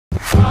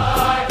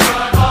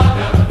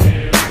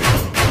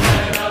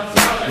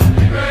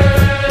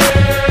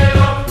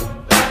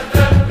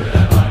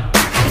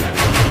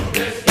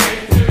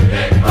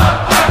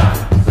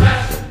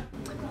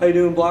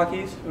doing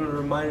blockies. A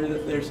reminder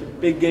that there's a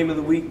big game of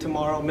the week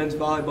tomorrow, men's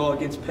volleyball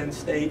against Penn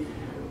State.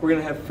 We're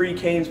going to have free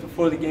canes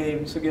before the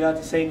game, so get out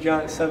to St.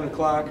 John at 7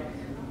 o'clock.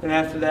 And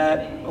after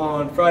that,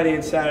 on Friday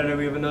and Saturday,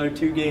 we have another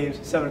 2 games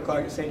at 7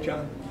 o'clock at St.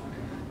 John.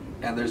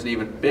 And there's an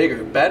even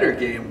bigger, better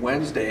game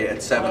Wednesday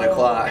at 7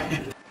 o'clock.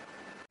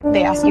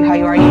 They ask you how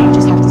you are, you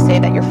just have to say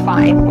that you're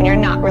fine when you're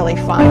not really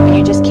fine, but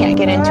you just can't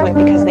get into it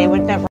because they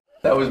would never.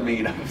 That was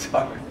mean, I'm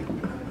sorry.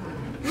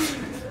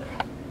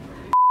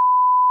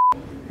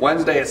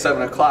 Wednesday at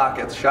 7 o'clock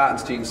at the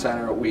Schottenstein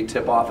Center, we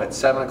tip off at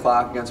 7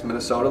 o'clock against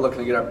Minnesota, looking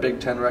to get our Big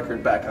Ten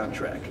record back on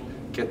track.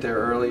 Get there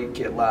early,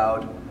 get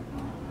loud,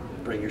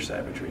 bring your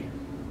savagery.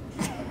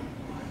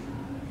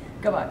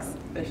 Go Bucks.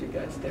 There's a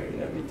guy staring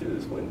at me through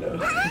this window.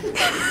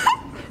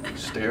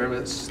 Stare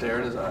in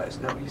his eyes.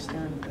 No, he's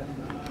staring at them.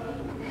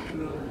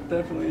 No,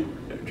 definitely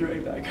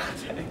direct eye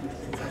contact.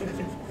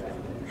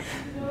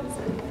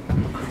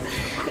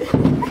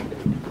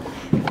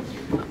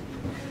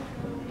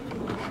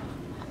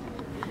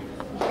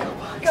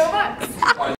 Go Bucks.